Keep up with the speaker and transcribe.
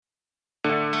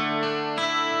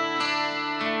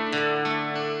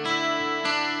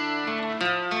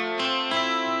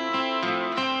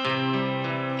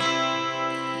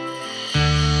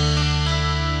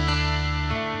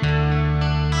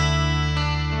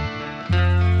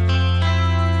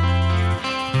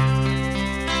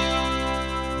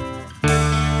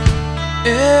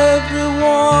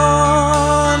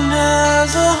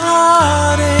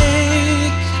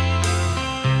heartache.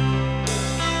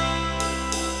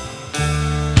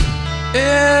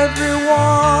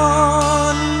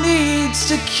 Everyone needs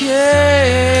to care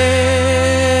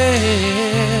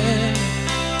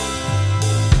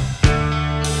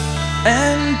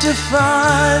and to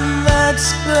find that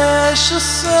special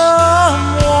someone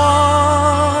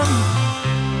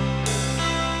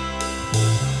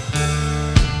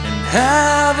and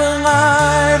have a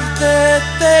life that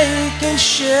they can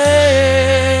share.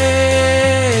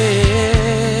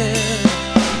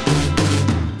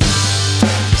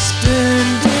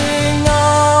 Spending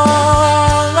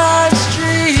all lives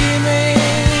dreaming,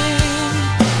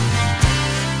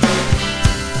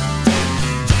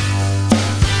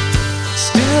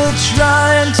 still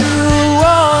trying to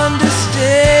understand,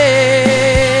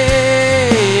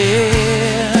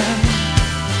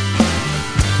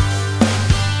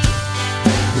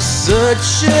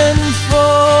 searching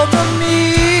for the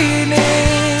meaning,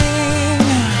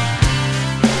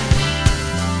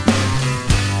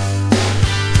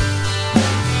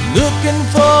 looking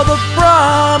for the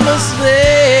promised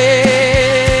land.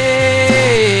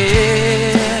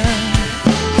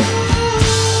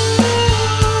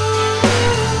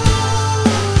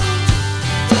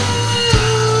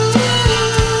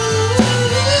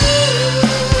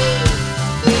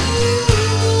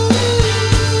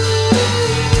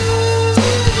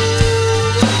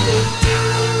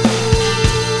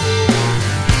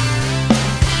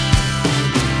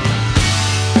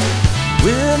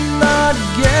 We're not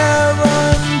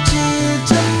guaranteed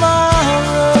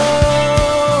tomorrow,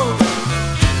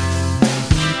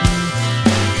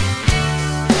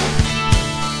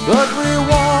 but we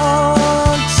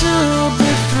want to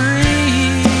be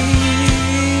free.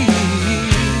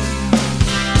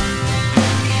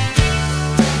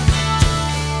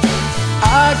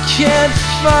 I can't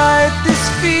fight this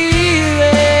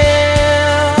feeling.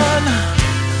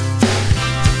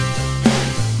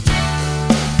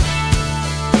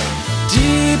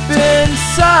 Deep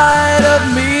inside of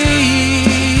me,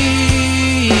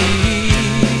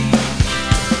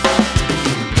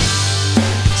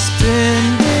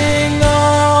 spending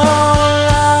all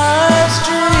lives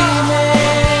dreaming,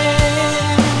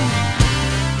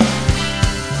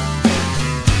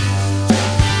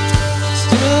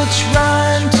 still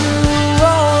trying to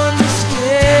understand,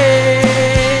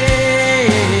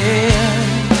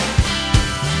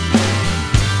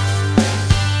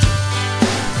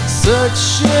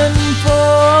 searching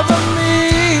for the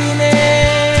meaning,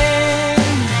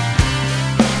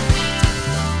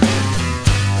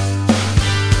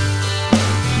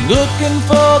 looking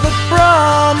for the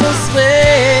promised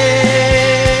land.